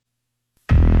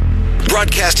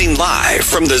Broadcasting live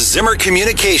from the Zimmer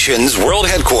Communications World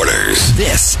Headquarters.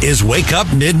 This is Wake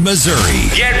Up Mid-Missouri.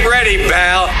 Get ready,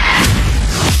 pal.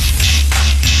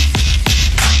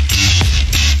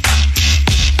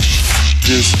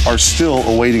 Are still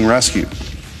awaiting rescue.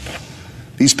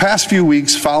 These past few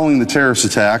weeks following the terrorist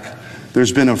attack,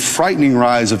 there's been a frightening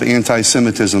rise of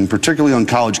anti-Semitism, particularly on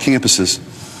college campuses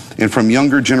and from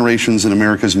younger generations in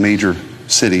America's major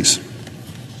cities.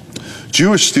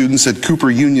 Jewish students at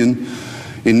Cooper Union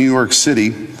in New York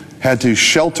City had to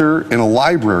shelter in a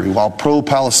library while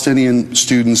pro-Palestinian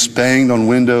students banged on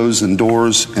windows and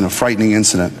doors in a frightening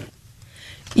incident.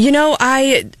 You know,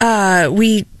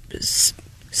 we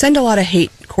send a lot of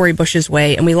hate Cori Bush's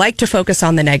way, and we like to focus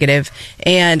on the negative.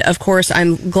 And of course,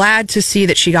 I'm glad to see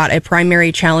that she got a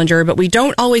primary challenger, but we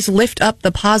don't always lift up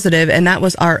the positive, and that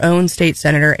was our own state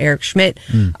senator, Eric Schmidt,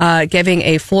 giving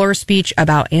a floor speech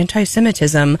about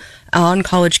anti-Semitism on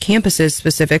college campuses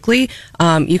specifically.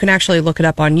 You can actually look it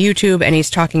up on YouTube, and he's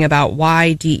talking about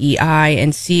why DEI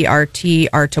and CRT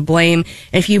are to blame.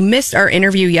 And if you missed our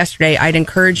interview yesterday, I'd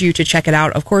encourage you to check it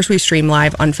out. Of course, we stream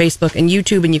live on Facebook and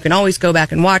YouTube, and you can always go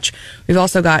back and watch. We've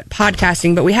also got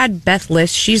podcasting, but we had Beth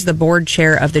List. She's the board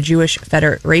chair of the Jewish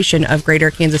Federation of Greater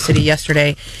Kansas City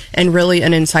yesterday, and really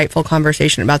an insightful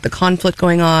conversation about the conflict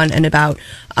going on and about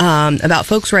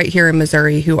folks right here in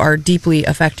Missouri who are deeply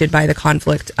affected by the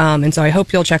conflict. And so I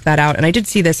hope you'll check that out. And I did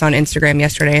see this on Instagram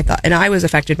yesterday, and I was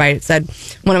affected by it. It said,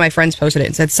 one of my friends posted it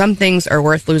and said, some things are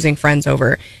worth losing friends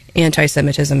over.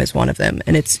 Anti-Semitism is one of them.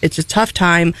 And it's a tough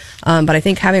time, but I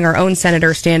think having our own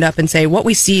senator stand up and say what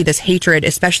we see, this hatred,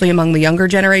 especially among the younger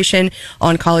generation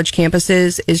on college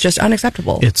campuses, is just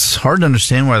unacceptable. It's hard to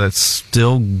understand why that's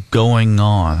still going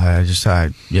on.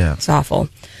 Yeah. It's awful.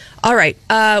 All right.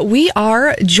 We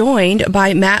are joined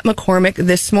by Matt McCormick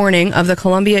this morning of the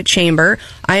Columbia Chamber.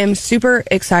 I am super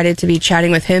excited to be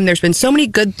chatting with him. There's been so many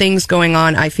good things going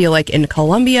on, I feel like, in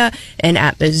Columbia and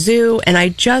at Mizzou, and I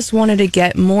just wanted to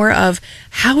get more of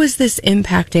how is this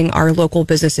impacting our local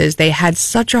businesses? They had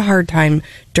such a hard time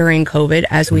during COVID,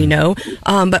 as we know,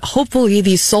 but hopefully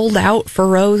these sold-out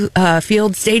Faroe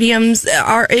Field stadiums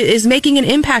is making an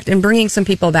impact and bringing some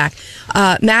people back.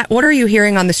 Matt, what are you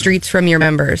hearing on the streets from your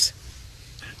members?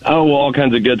 Oh, well, all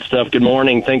kinds of good stuff. Good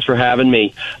morning. Thanks for having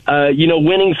me.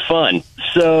 Winning's fun.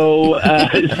 So,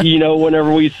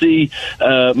 whenever we see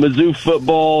Mizzou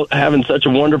football having such a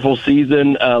wonderful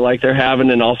season like they're having,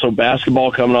 and also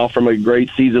basketball coming off from a great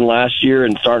season last year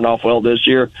and starting off well this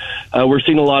year, we're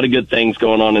seeing a lot of good things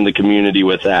going on in the community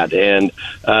with that. And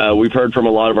we've heard from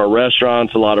a lot of our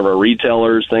restaurants, a lot of our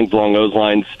retailers, things along those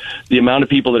lines. The amount of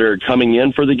people that are coming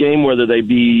in for the game, whether they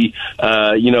be,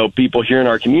 people here in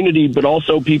our community, but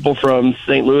also people from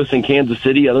St. Louis and Kansas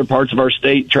City, other parts of our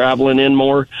state traveling in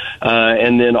more,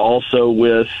 and then also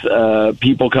with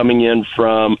people coming in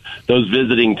from those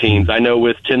visiting teams. I know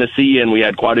with Tennessee, and we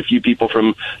had quite a few people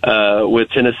from with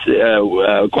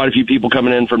Tennessee, quite a few people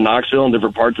coming in from Knoxville and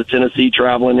different parts of Tennessee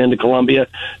traveling into Columbia.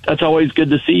 That's always good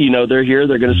to see. They're here,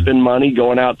 they're going to spend money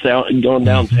going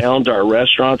downtown to our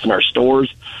restaurants and our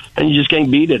stores, and you just can't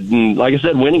beat it. And like I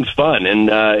said, winning's fun, and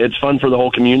it's fun for the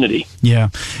whole community. Yeah.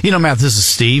 Matt, this is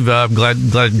Steve. I'm glad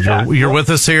you're with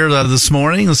us here this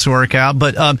morning. Let's work out.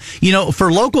 But,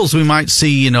 for locals, we might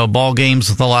see, ball games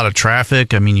with a lot of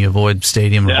traffic. I mean, you avoid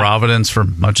Stadium of Providence for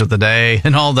much of the day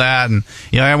and all that. And,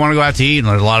 I want to go out to eat, and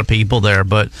there's a lot of people there.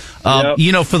 But,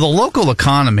 for the local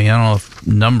economy, I don't know if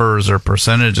numbers or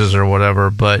percentages or whatever,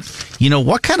 but,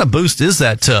 what kind of boost is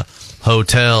that to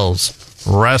hotels,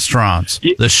 restaurants,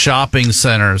 the shopping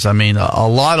centers? I mean, a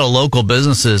lot of local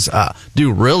businesses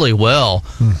do really well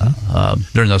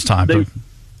during those times.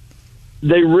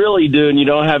 They really do, and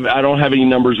I don't have any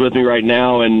numbers with me right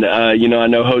now, and I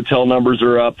know hotel numbers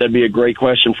are up. That'd be a great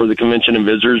question for the Convention and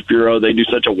Visitors Bureau. They do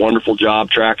such a wonderful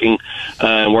job tracking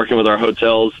and working with our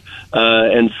hotels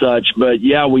and such. But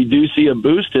yeah, we do see a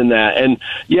boost in that. And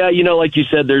yeah, like you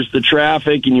said, there's the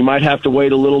traffic, and you might have to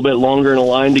wait a little bit longer in a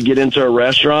line to get into a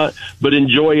restaurant, but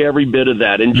enjoy every bit of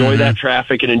that. Enjoy that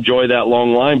traffic and enjoy that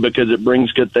long line, because it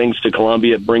brings good things to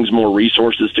Columbia. It brings more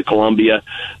resources to Columbia.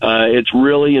 It's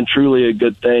really and truly a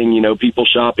good thing. People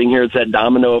shopping here, it's that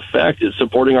domino effect. It's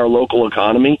supporting our local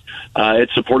economy.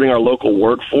 It's supporting our local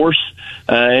workforce.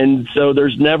 And so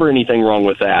there's never anything wrong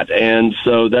with that. And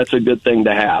so that's a good thing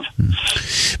to have.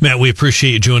 Matt, we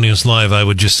appreciate you joining us live. I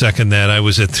would just second that. I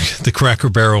was at the Cracker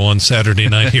Barrel on Saturday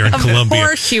night here in Columbia. Of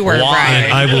course you were, Brian.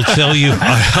 And I will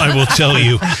tell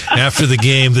you, after the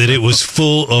game that it was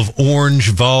full of Orange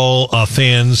Vol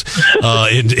fans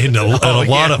in a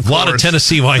lot of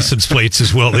Tennessee license plates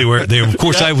as well. They were. Of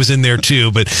course, I was in there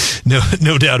too, but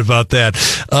no doubt about that.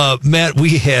 Matt,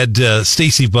 we had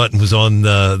Stacey Button was on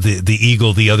the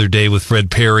Eagle the other day with Fred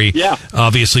Perry. Yeah.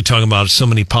 Obviously talking about so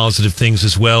many positive things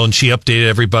as well, and she updated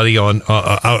everybody on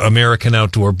American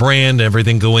Outdoor Brand,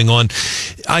 everything going on.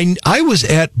 I was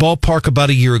at Ballpark about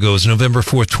a year ago. It was November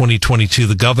 4th, 2022.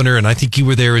 The governor, and I think you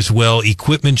were there as well,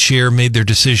 Equipment Share made their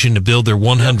decision to build their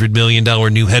 $100 million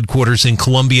new headquarters in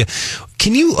Columbia.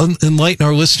 Can you enlighten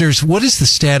our listeners? What is the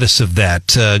status of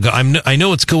that? I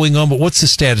know it's going on, but what's the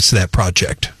status of that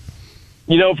project?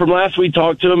 From last we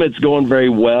talked to them, it's going very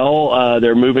well.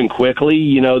 They're moving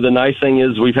quickly. The nice thing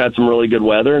is we've had some really good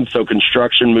weather, and so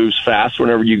construction moves fast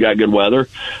whenever you got good weather.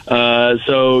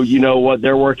 So what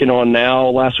they're working on now,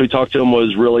 last we talked to them,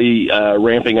 was really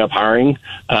ramping up hiring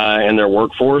and their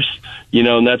workforce.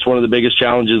 And that's one of the biggest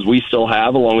challenges we still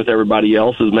have, along with everybody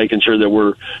else, is making sure that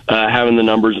we're having the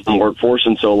numbers in the workforce.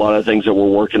 And so a lot of things that we're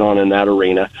working on in that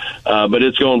arena. But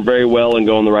it's going very well and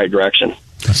going the right direction.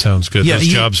 That sounds good. Yeah, Those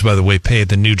jobs, by the way,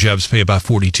 the new jobs pay about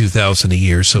 $42,000 a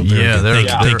year. So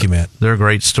thank you, Matt. They're a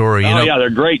great story. Yeah, they're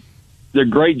great. They're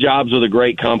great jobs with a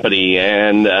great company,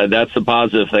 and that's the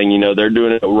positive thing. They're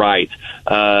doing it right,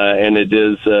 and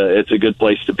it's a good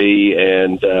place to be,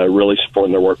 and really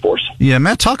supporting their workforce. Yeah,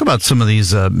 Matt, talk about some of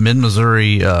these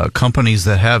mid-Missouri companies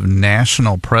that have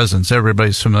national presence.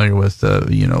 Everybody's familiar with,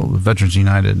 Veterans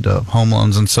United home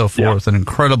loans and so forth. Yeah. An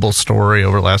incredible story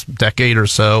over the last decade or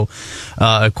so.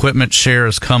 Equipment Share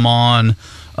has come on.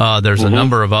 There's a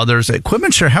number of others.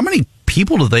 Equipment Share, how many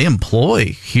people do they employ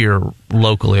here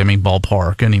locally? I mean,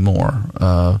 Ballpark anymore.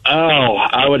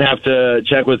 I would have to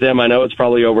check with them. I know it's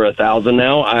probably over 1,000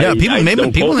 now.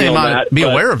 People may not be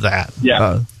aware of that.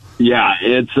 Yeah. Yeah,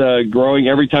 it's growing.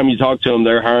 Every time you talk to them,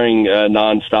 they're hiring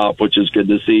nonstop, which is good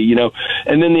to see.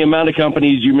 And then the amount of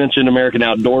companies you mentioned, American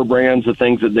Outdoor Brands, the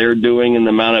things that they're doing, and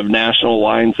the amount of national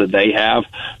lines that they have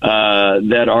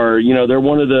that are, they're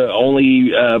one of the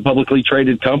only publicly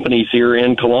traded companies here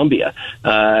in Columbia,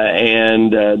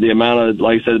 and the amount of,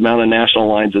 like I said, the amount of national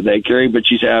lines that they carry.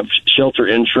 But you have Shelter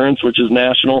Insurance, which is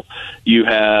national. You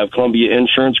have Columbia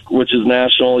Insurance, which is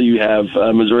national. You have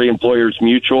Missouri Employers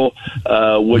Mutual,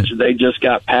 which they just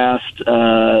got passed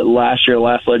last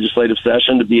legislative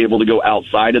session to be able to go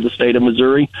outside of the state of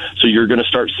Missouri. So you're going to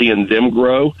start seeing them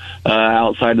grow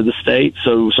outside of the state.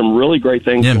 So some really great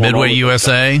things. Yeah, Midway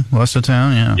USA, west of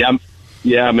town.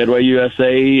 Yeah, Midway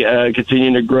USA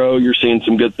continuing to grow. You're seeing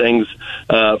some good things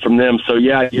from them. So,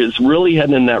 yeah, it's really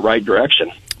heading in that right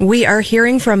direction. We are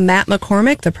hearing from Matt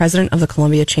McCormick, the president of the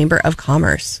Columbia Chamber of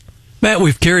Commerce. Matt,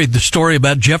 we've carried the story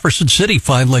about Jefferson City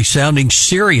finally sounding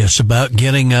serious about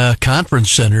getting a conference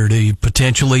center to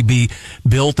potentially be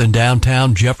built in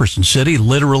downtown Jefferson City,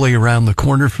 literally around the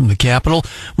corner from the Capitol.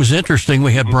 It was interesting.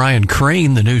 We had Brian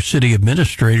Crane, the new city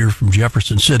administrator from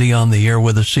Jefferson City, on the air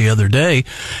with us the other day.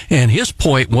 And his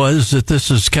point was that this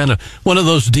is kind of one of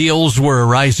those deals where a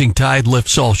rising tide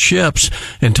lifts all ships,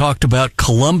 and talked about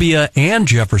Columbia and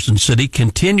Jefferson City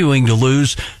continuing to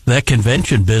lose that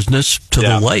convention business to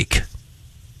the lake.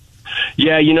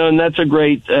 Yeah, and that's a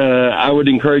great, I would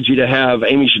encourage you to have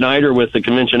Amy Schneider with the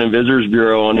Convention and Visitors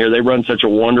Bureau on here. They run such a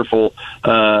wonderful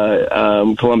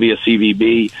Columbia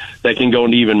CVB that can go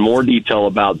into even more detail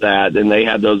about that, and they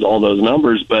had all those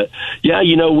numbers. But, yeah,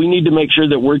 we need to make sure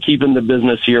that we're keeping the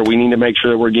business here. We need to make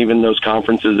sure that we're giving those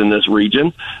conferences in this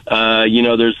region.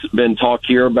 There's been talk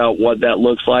here about what that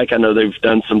looks like. I know they've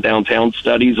done some downtown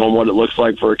studies on what it looks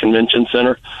like for a convention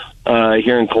center.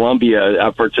 Here in Columbia,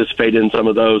 I participated in some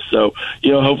of those. So,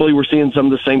 hopefully we're seeing some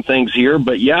of the same things here.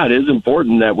 But, yeah, it is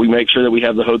important that we make sure that we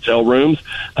have the hotel rooms,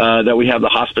 that we have the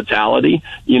hospitality.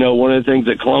 One of the things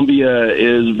that Columbia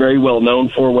is very well known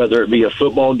for, whether it be a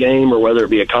football game or whether it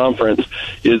be a conference,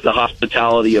 is the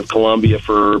hospitality of Columbia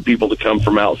for people to come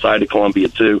from outside of Columbia,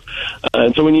 too.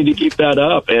 And so we need to keep that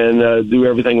up and do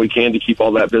everything we can to keep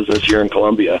all that business here in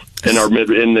Columbia,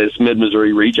 in this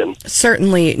mid-Missouri region.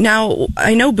 Certainly. Now,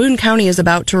 I know Boone County is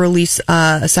about to release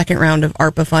a second round of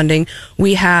ARPA funding.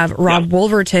 We have Rob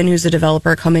Wolverton, who's a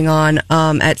developer, coming on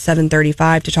at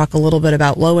 7:35 to talk a little bit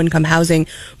about low-income housing.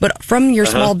 But from your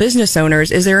small business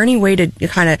owners, is there any way to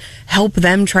kind of help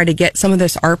them try to get some of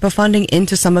this ARPA funding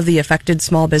into some of the affected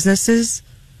small businesses?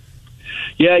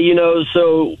 Yeah,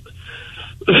 so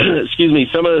excuse me,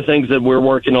 some of the things that we're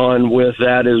working on with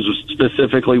that is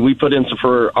specifically, we put in some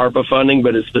for ARPA funding,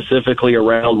 but it's specifically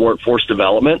around workforce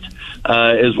development,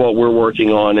 is what we're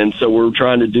working on. And so we're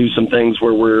trying to do some things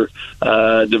where we're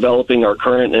developing our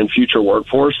current and future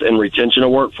workforce and retention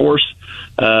of workforce.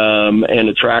 And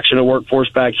attraction of workforce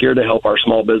back here to help our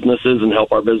small businesses and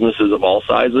help our businesses of all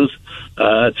sizes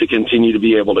to continue to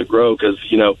be able to grow. Because,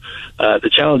 the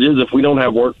challenge is if we don't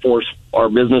have workforce, our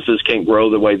businesses can't grow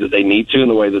the way that they need to and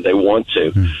the way that they want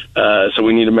to. So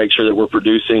we need to make sure that we're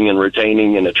producing and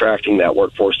retaining and attracting that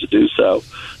workforce to do so.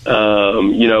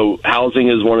 Housing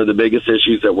is one of the biggest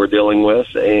issues that we're dealing with.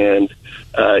 And,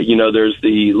 there's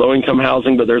the low-income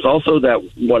housing, but there's also that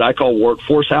what I call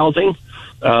workforce housing.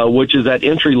 Which is that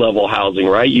entry-level housing,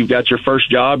 right? You've got your first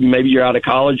job. Maybe you're out of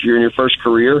college. You're in your first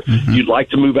career. Mm-hmm. You'd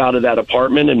like to move out of that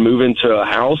apartment and move into a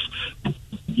house.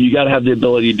 You got to have the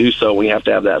ability to do so. We have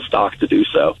to have that stock to do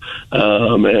so.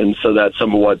 And so that's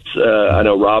some of what I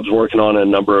know Rob's working on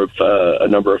and a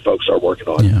number of folks are working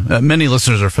on. Yeah. Many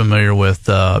listeners are familiar with,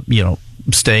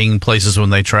 staying places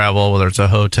when they travel, whether it's a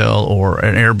hotel or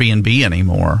an Airbnb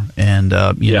anymore. And,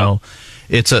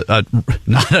 it's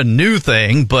not a new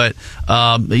thing, but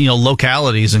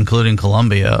localities, including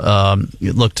Columbia,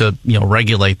 look to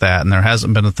regulate that, and there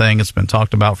hasn't been a thing. It's been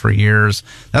talked about for years.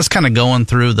 That's kind of going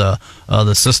through the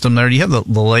system there. Do you have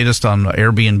the latest on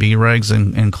Airbnb regs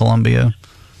in Columbia?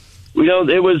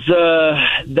 It was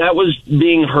that was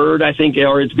being heard, I think,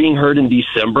 or it's being heard in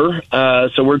December.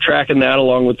 So we're tracking that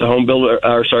along with the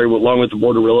along with the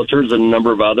Board of Realtors and a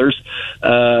number of others.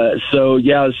 So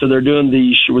they're doing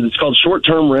it's called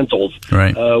short-term rentals,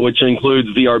 right? Which includes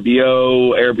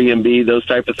VRBO, Airbnb, those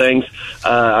type of things.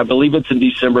 I believe it's in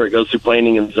December. It goes through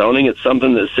planning and zoning. It's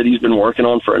something that the city's been working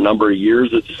on for a number of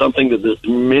years. It's something that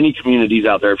many communities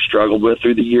out there have struggled with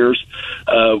through the years.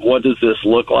 What does this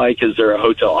look like? Is there a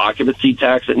hotel occupancy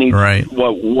tax that needs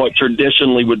what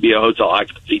traditionally would be a hotel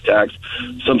occupancy tax,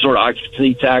 some sort of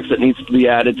occupancy tax that needs to be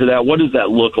added to that? What does that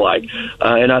look like?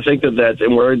 And I think that's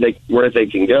and where they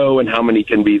can go and how many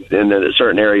can be in a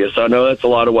certain area. So I know that's a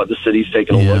lot of what the city's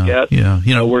taking a look at.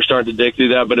 Yeah, we're starting to dig through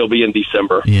that, but it'll be in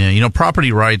December. Yeah,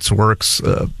 property rights works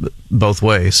both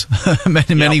ways,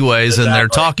 many ways, exactly. And they're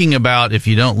talking about if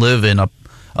you don't live in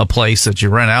a place that you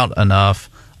rent out enough.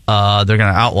 They're going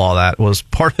to outlaw that. Was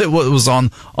part of what was on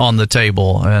the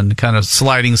table, and kind of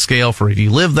sliding scale for if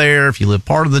you live there, if you live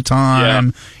part of the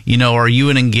time, are you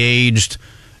an engaged,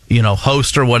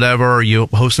 host or whatever? Are you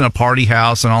hosting a party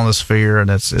house and all this fear? And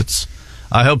it's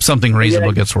I hope something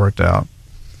reasonable gets worked out.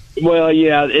 Well,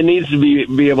 yeah, it needs to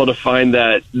be able to find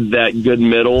that good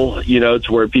middle, to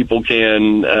where people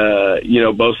can,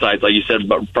 both sides, like you said,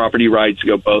 property rights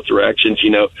go both directions.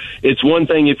 It's one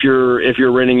thing if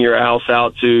you're renting your house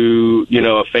out to,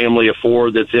 a family of four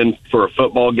that's in for a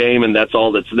football game and that's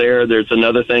all that's there. There's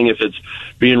another thing if it's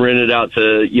being rented out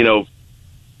to,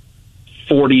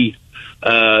 40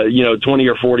 20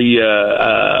 or 40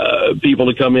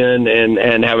 people to come in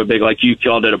and have a big, like you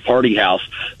called it, a party house.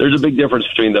 There's a big difference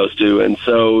between those two. And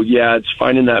so, it's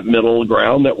finding that middle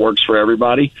ground that works for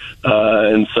everybody.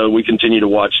 And so we continue to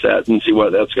watch that and see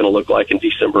what that's going to look like in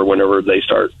December whenever they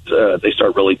start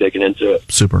really digging into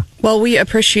it. Super. Well, we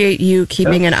appreciate you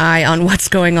keeping an eye on what's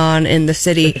going on in the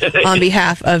city on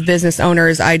behalf of business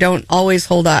owners. I don't always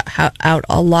hold out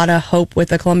a lot of hope with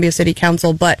the Columbia City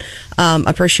Council, but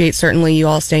appreciate certainly you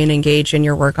all staying engaged in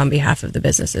your work on behalf of the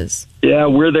businesses. Yeah,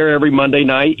 we're there every Monday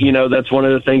night. That's one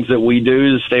of the things that we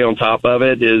do to stay on top of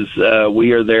it is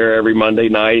we are there every Monday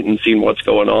night and seeing what's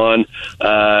going on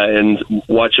and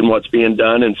watching what's being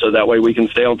done. And so that way we can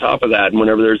stay on top of that. And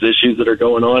whenever there's issues that are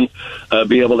going on,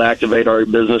 be able to activate our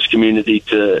business community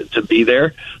to be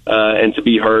there and to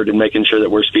be heard, and making sure that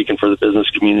we're speaking for the business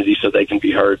community so they can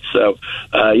be heard. So,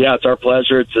 it's our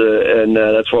pleasure and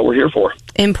that's what we're here for.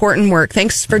 Important work.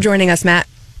 Thanks for joining us, Matt.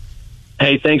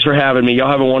 Hey, thanks for having me.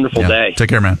 Y'all have a wonderful day. Take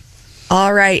care, man.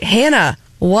 All right, Hannah,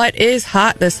 what is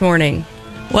hot this morning?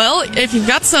 Well, if you've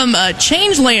got some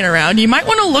change laying around, you might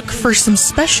want to look for some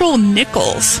special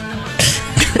nickels.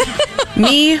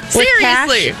 Me with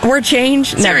Seriously. cash or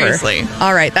change? Never. Seriously.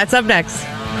 All right, that's up next.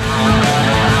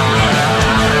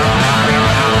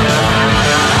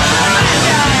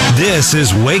 This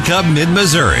is Wake Up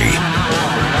Mid-Missouri.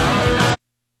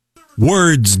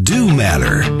 Words do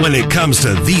matter when it comes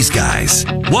to these guys.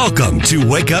 Welcome to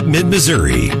Wake Up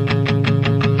Mid-Missouri.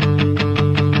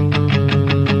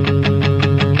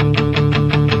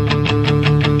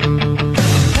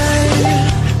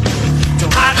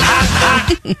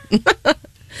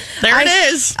 There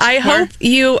it is. I hope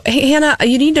Hannah,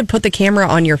 you need to put the camera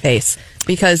on your face,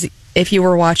 because if you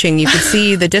were watching, you could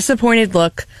see the disappointed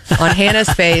look on Hannah's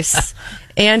face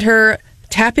and her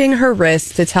tapping her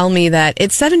wrist to tell me that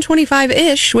it's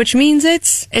 7:25-ish, which means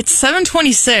it's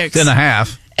 7:26 and a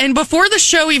half. And before the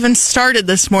show even started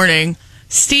this morning,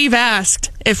 Steve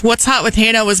asked if What's Hot with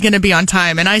Hannah was going to be on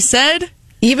time. And I said,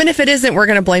 even if it isn't, we're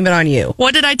going to blame it on you.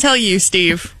 What did I tell you,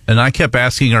 Steve? And I kept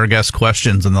asking our guest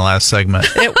questions in the last segment.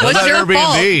 It was that your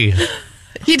Airbnb? fault.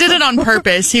 He did it on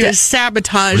purpose. He was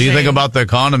sabotaging. What do you think about the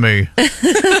economy?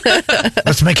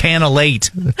 Let's make Hannah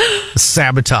late.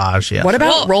 Sabotage, yeah. What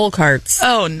about roll carts?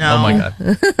 Oh, no. Oh, my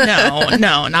God.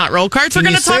 No, not roll carts. We're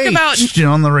going to talk about...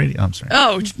 on the radio. I'm sorry.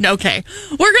 Oh, okay.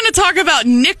 We're going to talk about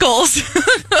nickels.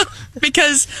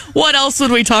 Because what else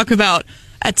would we talk about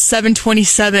at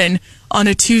 7:27 on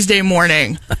a Tuesday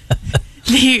morning?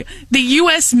 The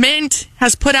U.S. Mint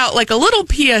has put out like a little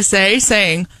PSA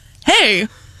saying, hey,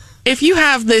 if you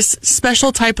have this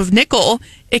special type of nickel,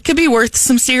 it could be worth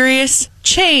some serious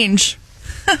change.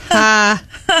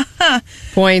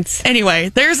 Points. Anyway,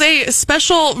 there's a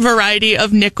special variety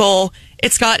of nickel.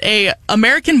 It's got a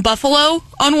American buffalo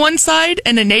on one side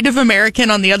and a Native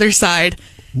American on the other side.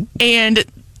 And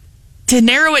to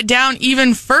narrow it down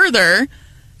even further,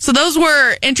 so those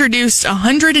were introduced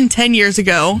 110 years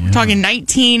ago, talking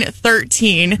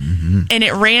 1913, and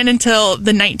it ran until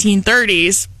the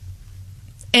 1930s.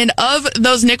 And of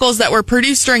those nickels that were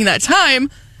produced during that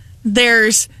time,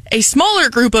 there's a smaller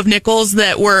group of nickels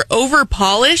that were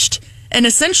over-polished, and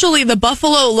essentially the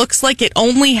buffalo looks like it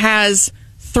only has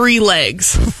 3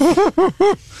 legs.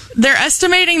 They're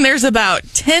estimating there's about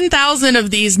 10,000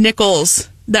 of these nickels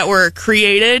that were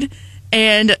created,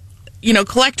 and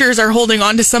collectors are holding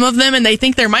on to some of them, and they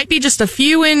think there might be just a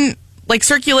few in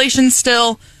circulation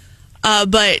still,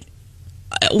 but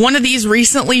one of these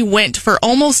recently went for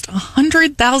almost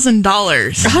 $100,000.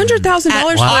 $100,000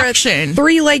 for auction. A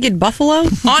 3-legged buffalo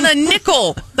on a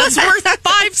nickel that's worth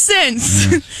 5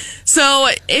 cents. So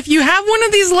if you have one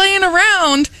of these laying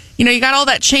around, you got all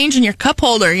that change in your cup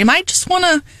holder, you might just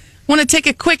want to take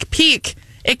a quick peek.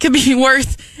 It could be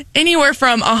worth anywhere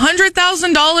from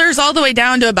 $100,000 all the way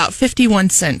down to about 51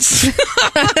 cents.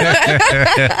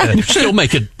 You're still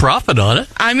making profit on it.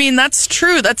 I mean, that's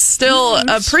true. That's still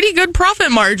a pretty good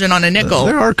profit margin on a nickel.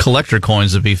 There are collector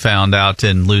coins to be found out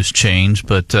in loose change,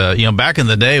 but back in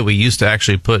the day, we used to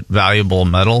actually put valuable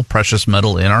metal, precious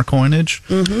metal, in our coinage.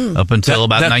 Up until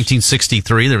about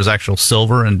 1963, there was actual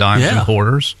silver and dimes and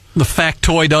quarters. The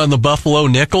factoid on the Buffalo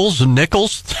nickels,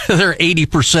 they're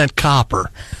 80% copper.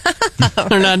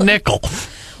 They're not nickel.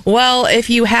 Well, if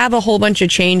you have a whole bunch of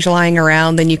change lying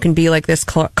around, then you can be like this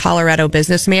Colorado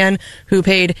businessman who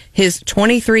paid his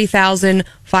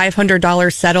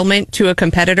 $23,500 settlement to a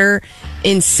competitor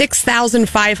in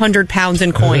 6,500 pounds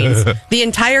in coins. The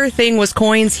entire thing was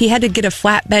coins. He had to get a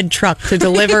flatbed truck to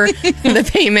deliver the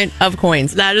payment of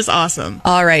coins. That is awesome.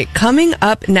 All right. Coming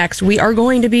up next, we are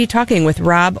going to be talking with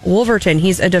Rob Wolverton.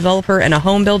 He's a developer and a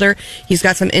home builder. He's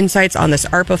got some insights on this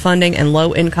ARPA funding and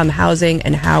low-income housing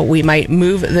and how we might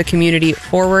move the community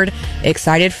forward.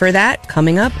 Excited for that.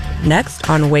 Coming up next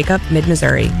on Wake Up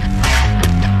Mid-Missouri.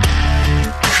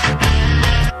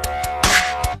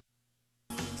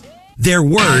 Their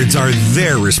words are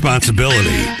their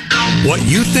responsibility. What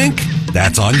you think,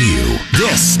 that's on you.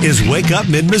 This is Wake Up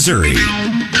Mid-Missouri.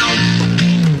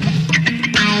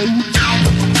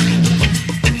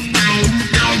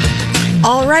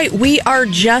 All right, we are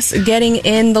just getting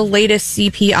in the latest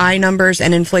CPI numbers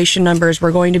and inflation numbers.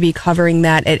 We're going to be covering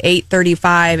that at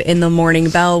 8:35 in the morning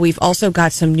bell. We've also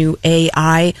got some new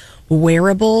AI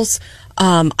wearables.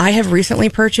 I have recently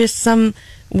purchased some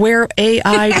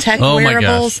AI tech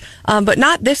wearables, but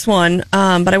not this one.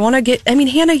 But I want to get. I mean,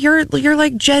 Hannah, you're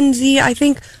like Gen Z. I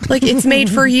think like it's made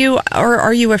for you. Or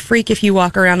are you a freak if you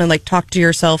walk around and like talk to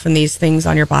yourself and these things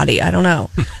on your body? I don't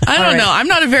know. I don't know. I'm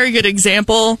not a very good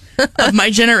example of my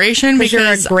generation because you're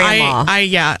a grandma.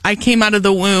 I came out of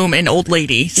the womb an old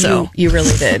lady. So you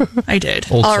really did. I did.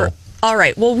 Old soul. All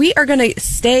right. Well, we are going to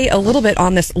stay a little bit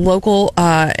on this local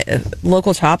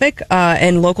topic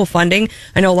and local funding.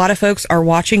 I know a lot of folks are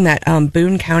watching that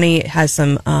Boone County has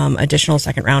some additional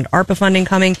second round ARPA funding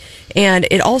coming, and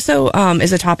it also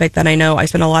is a topic that I know I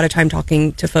spend a lot of time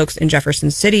talking to folks in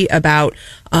Jefferson City about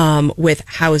with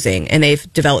housing, and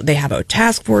they have a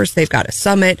task force, they've got a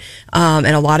summit, and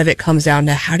a lot of it comes down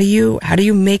to how do you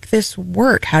make this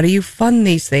work? How do you fund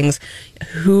these things?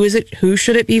 Who is it? Who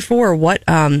should it be for? What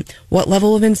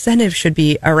level of incentive should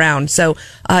be around? So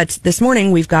this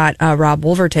morning we've got Rob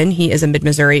Wolverton. He is a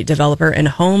Mid-Missouri developer and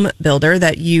home builder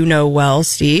that you know well,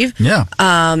 Steve. Yeah.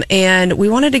 And we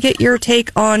wanted to get your take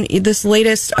on this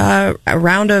latest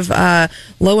round of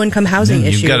low-income housing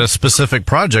issues. You've got a specific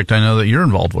project I know that you're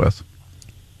involved with.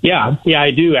 Yeah,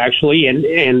 I do actually,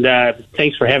 and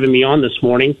thanks for having me on this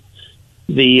morning.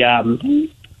 The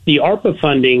ARPA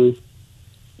funding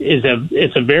is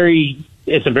a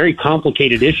very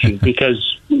complicated issue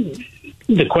because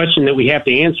the question that we have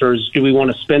to answer is, do we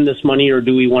want to spend this money or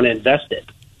do we want to invest it?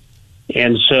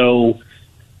 And so,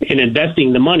 in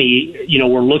investing the money,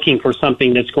 we're looking for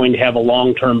something that's going to have a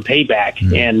long-term payback.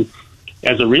 Mm-hmm. And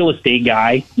as a real estate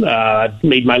guy, I've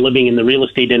made my living in the real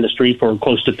estate industry for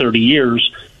close to 30 years.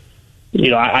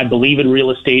 I believe in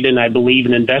real estate and I believe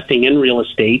in investing in real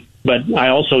estate, but I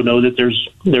also know that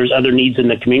there's other needs in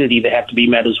the community that have to be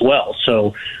met as well.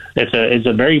 So it's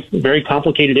a very, very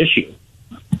complicated issue.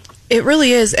 It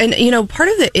really is. And, part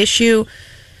of the issue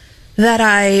that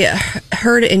I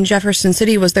heard in Jefferson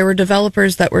City was there were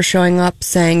developers that were showing up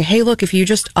saying, hey, look, if you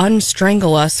just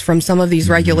unstrangle us from some of these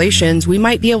regulations, we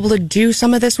might be able to do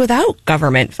some of this without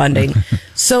government funding.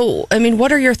 So,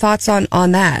 what are your thoughts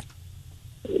on that?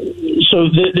 So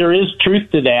there is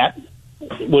truth to that.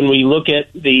 When we look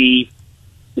at the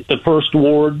first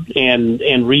ward and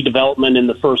redevelopment in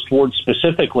the first ward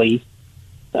specifically,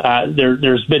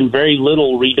 there's been very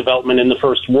little redevelopment in the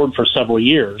first ward for several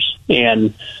years.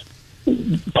 And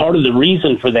part of the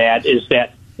reason for that is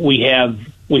that we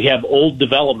have old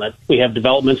development. We have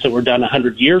developments that were done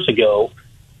 100 years ago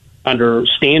under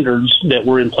standards that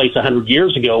were in place 100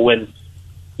 years ago when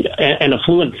an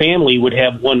affluent family would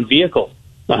have one vehicle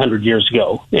 100 years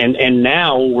ago. And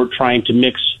now we're trying to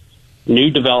mix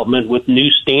new development with new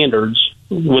standards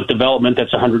with development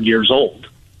that's 100 years old.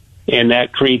 And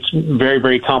that creates very,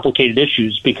 very complicated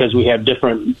issues because we have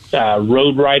different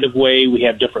road right-of-way, we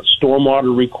have different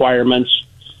stormwater requirements,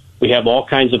 we have all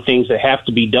kinds of things that have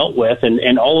to be dealt with,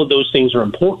 and all of those things are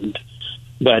important.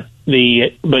 But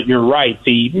you're right,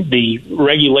 the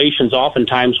regulations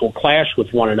oftentimes will clash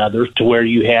with one another to where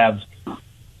you have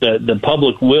the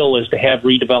public will is to have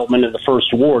redevelopment in the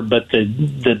first ward, but the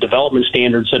development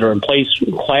standards that are in place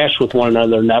clash with one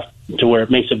another enough to where it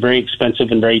makes it very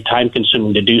expensive and very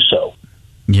time-consuming to do so.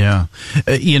 Yeah.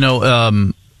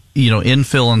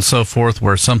 Infill and so forth,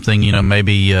 where something,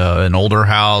 maybe an older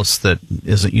house that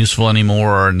isn't useful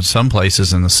anymore, or in some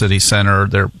places in the city center,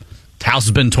 their house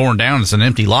has been torn down, it's an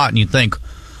empty lot, and you think,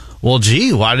 well,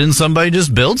 gee, why didn't somebody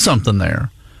just build something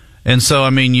there? And so,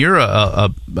 you're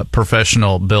a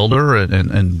professional builder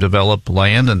and develop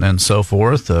land and so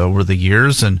forth over the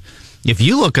years. And if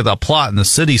you look at a plot in the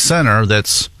city center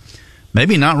that's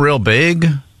maybe not real big,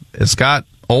 it's got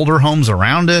older homes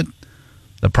around it,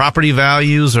 the property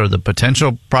values or the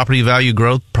potential property value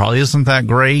growth probably isn't that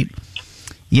great.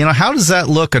 How does that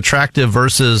look attractive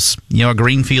versus, a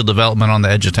greenfield development on the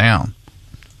edge of town?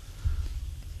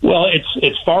 Well,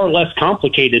 it's far less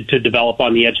complicated to develop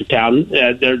on the edge of town.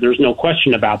 There's no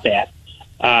question about that.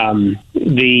 The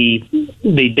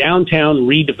downtown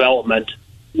redevelopment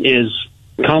is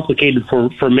complicated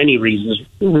for many reasons.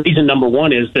 Reason number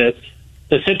one is that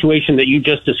the situation that you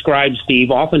just described,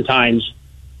 Steve, oftentimes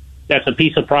that's a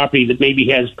piece of property that maybe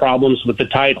has problems with the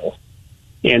title.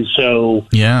 And so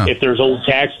if there's old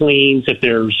tax liens, if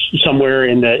there's somewhere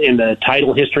in the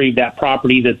title history of that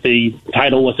property that the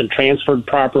title wasn't transferred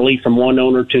properly from one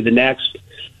owner to the next,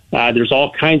 there's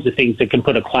all kinds of things that can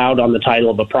put a cloud on the title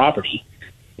of a property.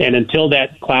 And until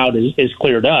that cloud is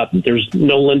cleared up, there's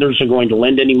no lenders are going to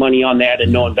lend any money on that,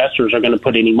 and no investors are going to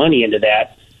put any money into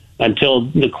that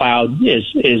until the cloud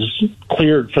is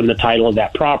cleared from the title of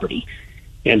that property.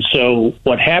 And so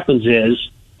what happens is,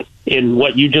 in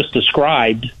what you just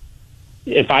described,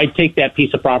 if I take that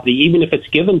piece of property, even if it's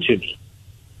given to me,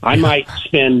 I might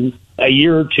spend a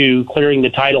year or two clearing the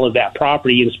title of that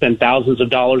property and spend thousands of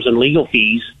dollars in legal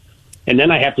fees. And then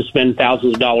I have to spend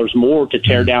thousands of dollars more to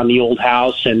tear down the old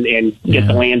house and get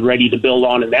the land ready to build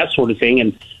on and that sort of thing.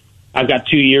 And I've got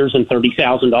 2 years and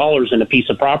 $30,000 in a piece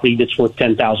of property that's worth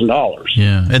 $10,000.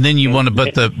 Yeah, and then you want to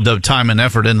put the time and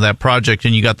effort into that project,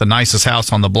 and you got the nicest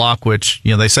house on the block, which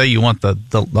they say you want the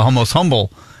most humble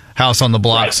house on the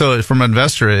block. Right. So from an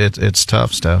investor, it's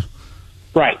tough stuff.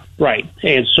 Right.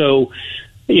 And so,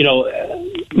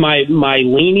 my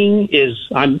leaning is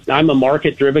I'm a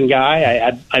market driven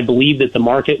guy. I believe that the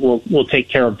market will take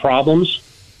care of problems,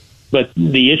 but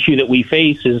the issue that we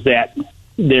face is that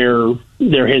there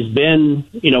has been,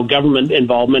 government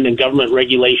involvement and government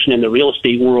regulation in the real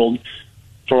estate world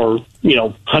for,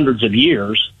 hundreds of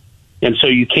years. And so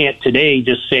you can't today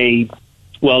just say,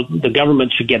 well, the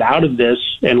government should get out of this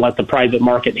and let the private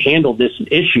market handle this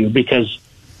issue, because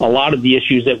a lot of the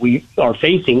issues that we are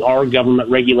facing are government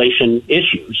regulation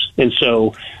issues. And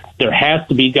so there has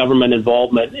to be government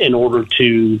involvement in order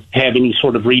to have any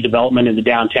sort of redevelopment in the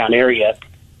downtown area,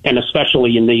 and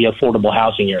especially in the affordable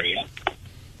housing area.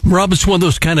 Rob, it's one of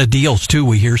those kind of deals, too.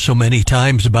 We hear so many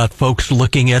times about folks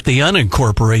looking at the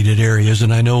unincorporated areas,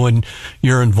 and I know in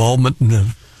your involvement in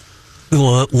the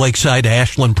Lakeside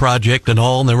Ashland project and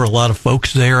all, and there were a lot of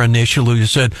folks there initially who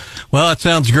said, well, it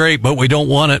sounds great, but we don't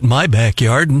want it in my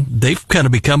backyard, and they've kind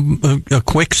of become a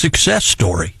quick success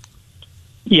story.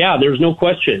 Yeah, there's no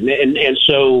question. And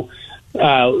so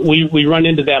we run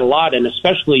into that a lot, and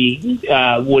especially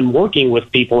when working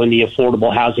with people in the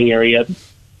affordable housing area.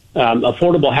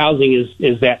 Affordable housing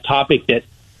is that topic that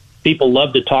people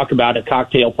love to talk about at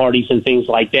cocktail parties and things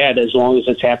like that, as long as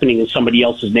it's happening in somebody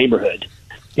else's neighborhood.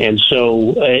 And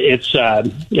so it's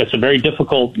a very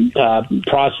difficult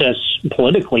process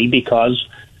politically, because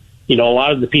a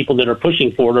lot of the people that are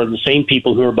pushing for it are the same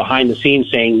people who are behind the scenes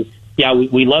saying, yeah,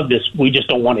 we love this, we just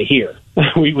don't want to hear.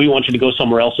 we want you to go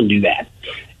somewhere else and do that.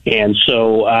 And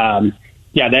so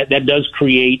that does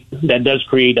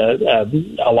create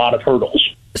a lot of hurdles.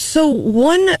 So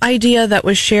one idea that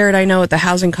was shared, I know, at the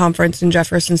housing conference in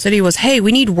Jefferson City was, hey,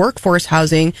 we need workforce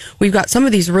housing. We've got some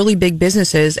of these really big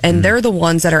businesses, and they're the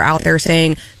ones that are out there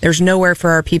saying there's nowhere for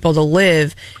our people to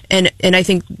live. And I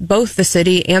think both the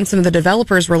city and some of the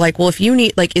developers were like, well, if you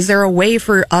need, is there a way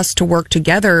for us to work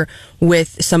together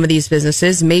with some of these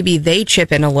businesses? Maybe they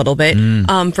chip in a little bit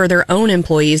for their own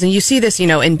employees. And you see this,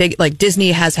 in big,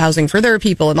 Disney has housing for their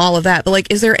people and all of that. But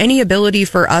is there any ability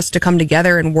for us to come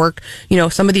together and work,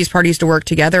 some of these parties to work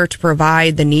together to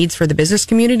provide the needs for the business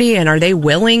community? And are they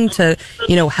willing to,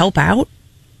 help out?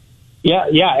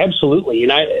 Yeah, absolutely.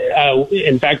 And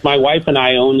in fact, my wife and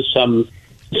I own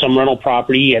some rental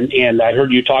property, and I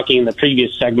heard you talking in the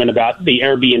previous segment about the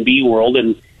Airbnb world,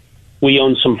 and we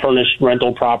own some furnished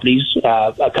rental properties,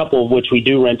 a couple of which we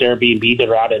do rent Airbnb that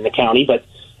are out in the county, but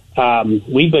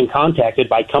we've been contacted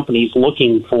by companies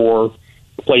looking for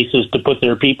places to put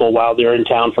their people while they're in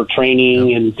town for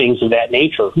training and things of that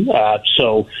nature.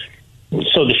 So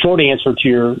the short answer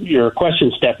to your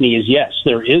question, Stephanie, is yes,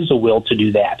 there is a will to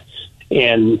do that.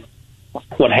 And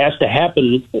what has to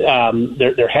happen,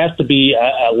 there has to be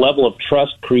a level of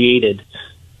trust created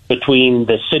between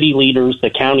the city leaders, the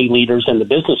county leaders, and the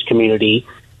business community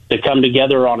to come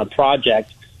together on a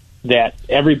project that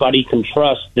everybody can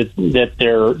trust that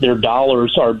their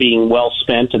dollars are being well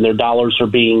spent and their dollars are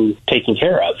being taken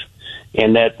care of,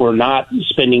 and that we're not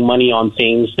spending money on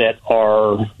things that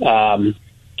are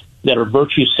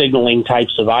virtue signaling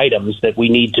types of items, that we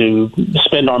need to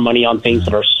spend our money on things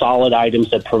that are solid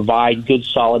items that provide good,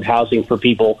 solid housing for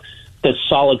people that's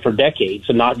solid for decades,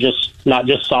 and not just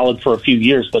solid for a few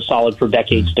years, but solid for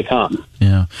decades to come.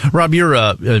 Yeah. Rob, you're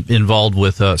involved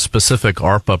with a specific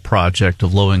ARPA project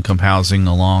of low-income housing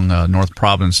along North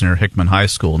Providence near Hickman High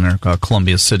School, near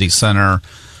Columbia City Center.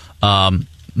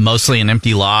 Mostly an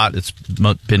empty lot. It's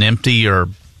been empty or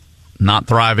not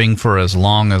thriving for as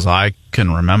long as I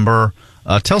can remember.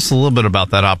 Tell us a little bit about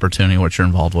that opportunity, what you're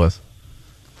involved with.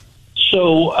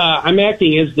 So I'm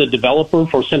acting as the developer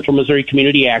for Central Missouri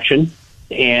Community Action,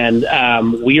 and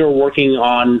we are working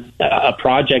on a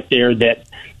project there that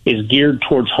is geared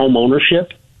towards home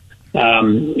ownership.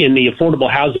 In the affordable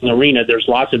housing arena, there's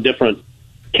lots of different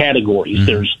categories.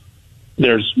 Mm-hmm.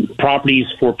 There's properties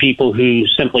for people who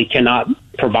simply cannot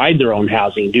provide their own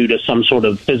housing due to some sort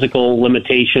of physical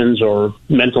limitations or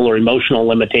mental or emotional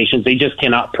limitations. They just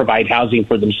cannot provide housing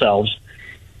for themselves.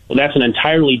 Well, that's an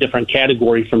entirely different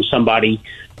category from somebody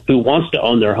who wants to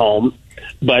own their home,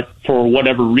 but for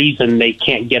whatever reason, they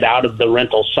can't get out of the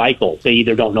rental cycle. They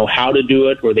either don't know how to do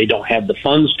it, or they don't have the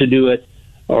funds to do it,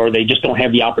 or they just don't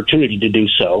have the opportunity to do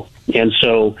so. And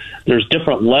so there's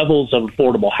different levels of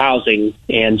affordable housing,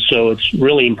 and so it's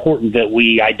really important that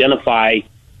we identify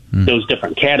those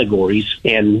different categories.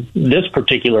 And this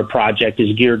particular project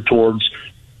is geared towards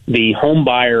the home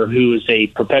buyer who is a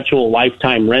perpetual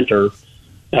lifetime renter,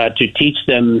 to teach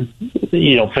them,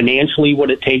 financially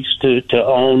what it takes to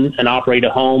own and operate a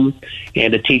home,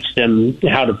 and to teach them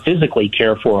how to physically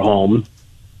care for a home,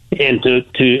 and to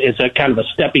it's a kind of a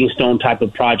stepping stone type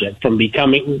of project from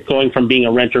going from being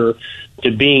a renter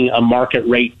to being a market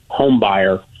rate home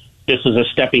buyer. This is a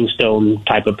stepping stone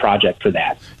type of project for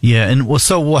that. Yeah, and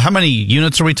so how many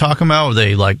units are we talking about? Are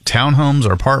they like townhomes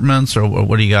or apartments, or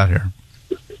what do you got here?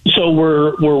 So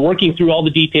we're working through all the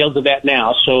details of that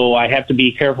now. So I have to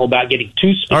be careful about getting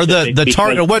too specific. Are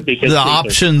the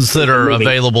options that are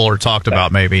available or talked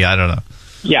about? Maybe, I don't know.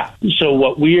 Yeah. So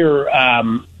what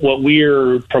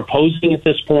we're proposing at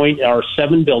this point are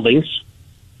 7 buildings,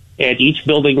 and each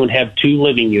building would have 2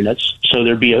 living units. So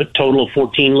there'd be a total of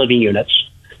 14 living units,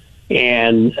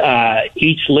 and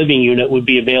each living unit would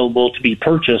be available to be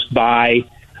purchased by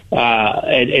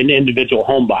an individual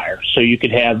home buyer. So you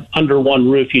could have under one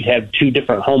roof, you'd have 2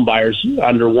 different home buyers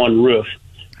under one roof,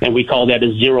 and we call that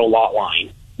a zero lot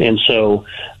line. And so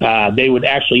they would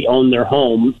actually own their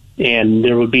home, and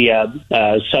there would be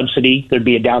a subsidy. There'd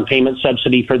be a down payment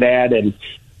subsidy for that, and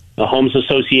a homes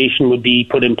association would be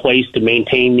put in place to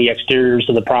maintain the exteriors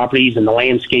of the properties and the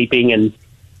landscaping, and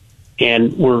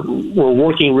we're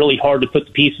working really hard to put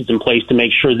the pieces in place to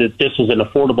make sure that this is an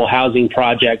affordable housing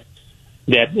project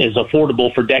that is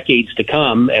affordable for decades to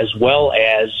come, as well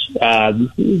as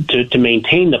to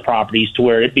maintain the properties to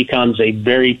where it becomes a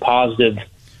very positive,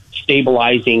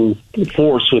 stabilizing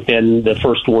force within the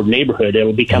First Ward neighborhood. It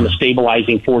will become a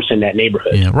stabilizing force in that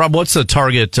neighborhood. Yeah, Rob, what's the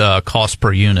target cost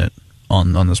per unit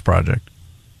on this project?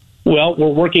 Well, we're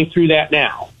working through that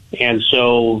now. And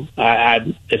so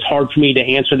it's hard for me to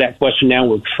answer that question now.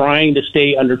 We're trying to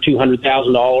stay under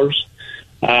 $200,000.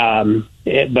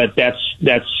 But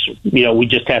that's we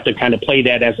just have to kind of play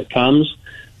that as it comes.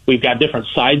 We've got different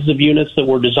sizes of units that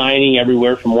we're designing,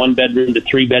 everywhere from 1-bedroom to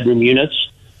 3-bedroom units.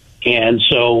 And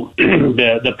so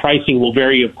the pricing will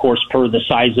vary, of course, per the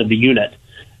size of the unit.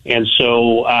 And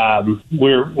so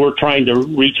we're trying to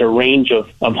reach a range of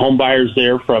home buyers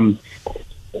there, from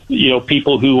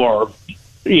people who are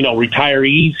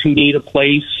retirees who need a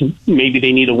place, maybe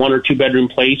they need a 1 or 2 bedroom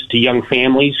place, to young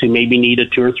families who maybe need a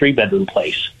 2 or 3 bedroom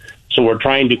place. So we're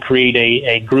trying to create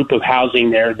a group of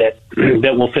housing there that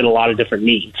will fit a lot of different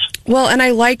needs. Well, and I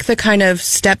like the kind of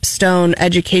stepstone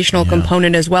educational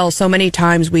component as well. So many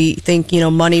times we think,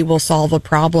 money will solve a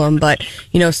problem, but,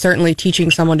 certainly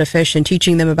teaching someone to fish and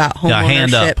teaching them about home ownership.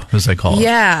 Hand up, as they call it.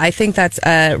 Yeah, I think that's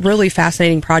a really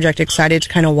fascinating project. Excited to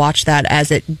kind of watch that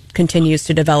as it continues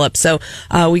to develop. So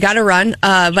we got to run.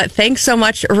 But thanks so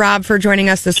much, Rob, for joining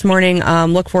us this morning.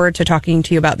 Look forward to talking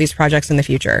to you about these projects in the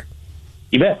future.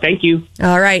 You bet. Thank you.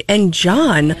 All right. And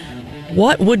John,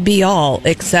 what would be all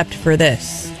except for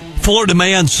this? Florida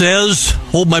man says,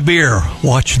 hold my beer.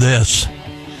 Watch this.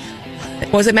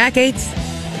 Was it Matt Gaetz?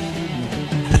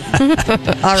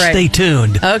 All right. Stay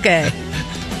tuned. Okay.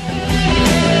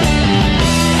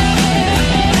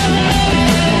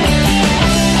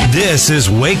 This is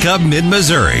Wake Up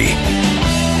Mid-Missouri.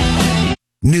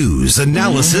 News,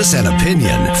 analysis, and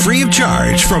opinion free of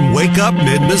charge from Wake Up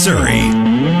Mid-Missouri.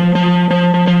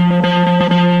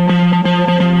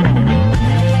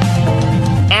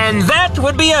 And that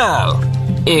would be all,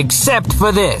 except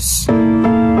for this.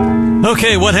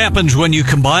 Okay, what happens when you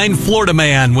combine Florida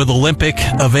Man with Olympic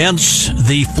events?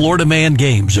 The Florida Man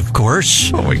Games, of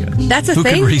course. Oh my God. That's a Who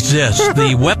thing? Who can resist?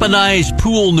 The weaponized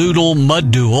pool noodle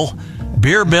mud duel,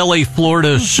 beer belly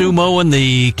Florida sumo, and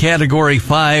the Category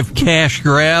 5 cash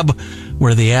grab,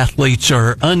 where the athletes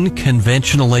are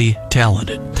unconventionally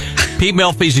talented. Pete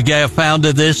Melfi's the guy who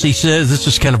founded this. He says, this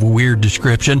is kind of a weird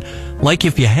description, like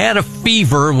if you had a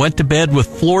fever and went to bed with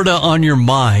Florida on your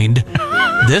mind,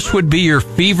 this would be your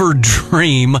fever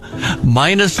dream,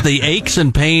 minus the aches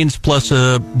and pains, plus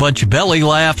a bunch of belly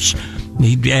laughs.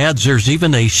 He adds there's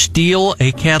even a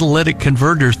catalytic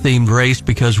converter themed race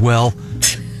because, well,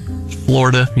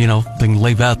 Florida, they can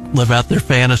live out their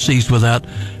fantasies without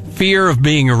fear of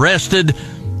being arrested.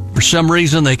 For some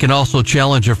reason, they can also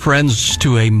challenge their friends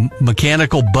to a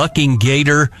mechanical bucking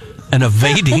gator, an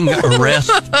evading arrest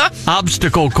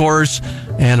obstacle course,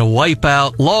 and a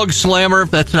wipeout log slammer.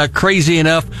 If that's not crazy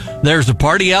enough, there's a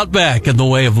party out back in the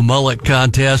way of a mullet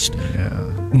contest.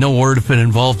 Yeah. No word if it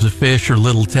involves a fish or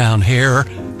little town hare.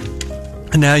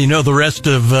 And now you know the rest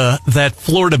of that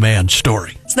Florida man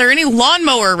story. Is there any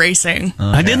lawnmower racing?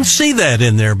 I didn't see that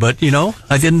in there, but,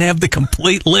 I didn't have the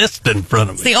complete list in front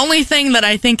of me. It's the only thing that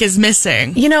I think is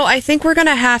missing. I think we're going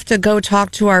to have to go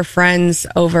talk to our friends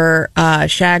over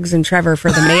Shags and Trevor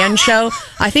for the Man Show.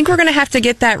 I think we're going to have to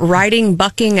get that riding,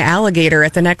 bucking alligator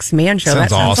at the next Man Show. Sounds that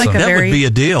sounds awesome. like That would be a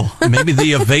deal. Maybe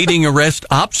the evading arrest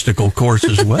obstacle course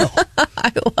as well.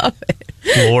 I love it.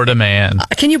 Florida man.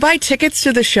 Can you buy tickets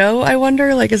to the show, I wonder?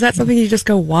 Is that something you just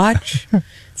go watch?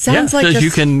 Sounds like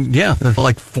you can,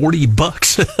 like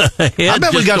 $40 a head. I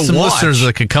bet we got some listeners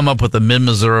that could come up with a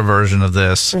mid-Missouri version of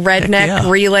this. Redneck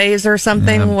relays or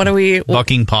something. What do we...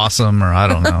 Bucking possum, or I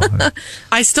don't know.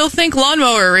 I still think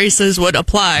lawnmower races would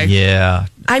apply. Yeah.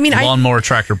 I mean, lawnmower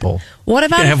tractor pull. What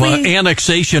about They have if an we...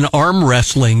 annexation arm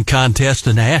wrestling contest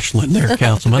in Ashland there,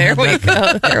 Councilman. There we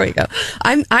go. There we go.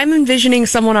 I'm envisioning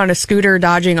someone on a scooter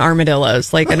dodging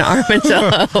armadillos, like an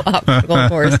armadillo obstacle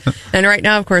course. And right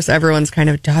now, of course, everyone's kind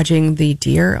of dodging the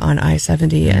deer on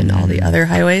I-70 and all the other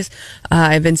highways.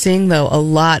 I've been seeing, though, a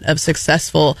lot of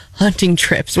successful hunting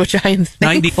trips, which I am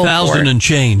thankful 90,000 for. and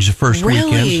change the first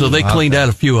weekend, so they cleaned out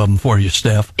a few of them for you,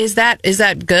 Steph. Is that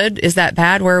good? Is that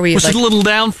bad? Where are we? It was a little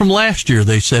down from last year,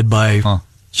 they said, by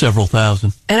several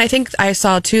thousand. And I think I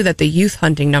saw, too, that the youth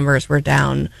hunting numbers were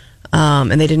down,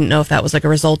 and they didn't know if that was like a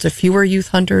result of fewer youth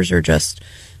hunters or just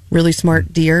really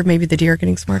smart deer. Maybe the deer are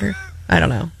getting smarter. I don't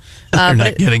know. They're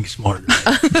not getting smarter.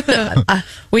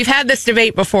 We've had this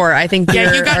debate before. I think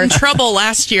you got in trouble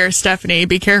last year, Stephanie.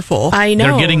 Be careful. I know.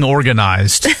 They're getting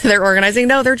organized. They're organizing.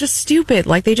 No, they're just stupid.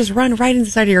 Like, they just run right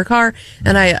inside of your car.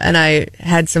 And I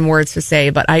had some words to say,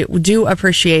 but I do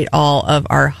appreciate all of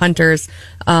our hunters,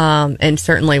 and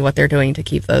certainly what they're doing to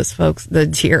keep those folks, the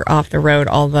deer, off the road.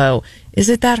 Although, is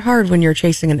it that hard when you're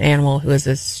chasing an animal who is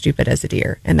as stupid as a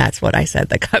deer? And that's what I said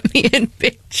that got me in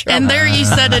big trouble. And there you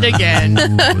said it again.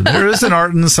 There is an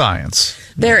art and science.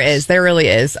 There is. There really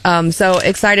is. So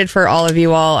excited for all of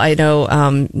you all. I know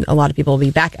a lot of people will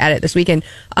be back at it this weekend.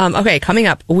 Okay, coming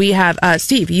up, we have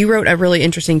Steve, you wrote a really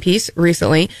interesting piece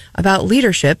recently about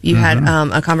leadership. You had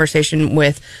a conversation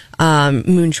with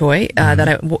Moon Choi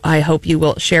that I hope you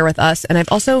will share with us. And I've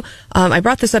also, I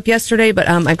brought this up yesterday, but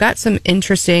I've got some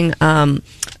interesting,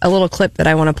 a little clip that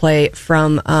I want to play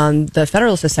from the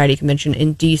Federalist Society Convention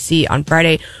in D.C. on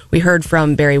Friday. We heard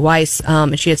from Barry Weiss,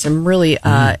 and she had some really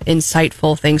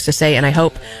insightful things to say. And I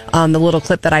hope the little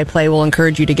clip that I play will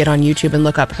encourage you to get on YouTube and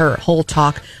look up her whole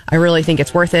talk. I really think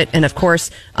it's worth it. And of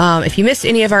course, if you missed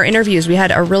any of our interviews, we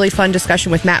had a really fun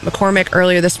discussion with Matt McCormick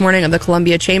earlier this morning of the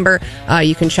Columbia Chamber.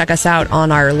 You can check us out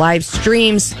on our live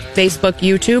streams, Facebook,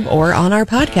 YouTube, or on our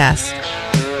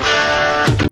podcast.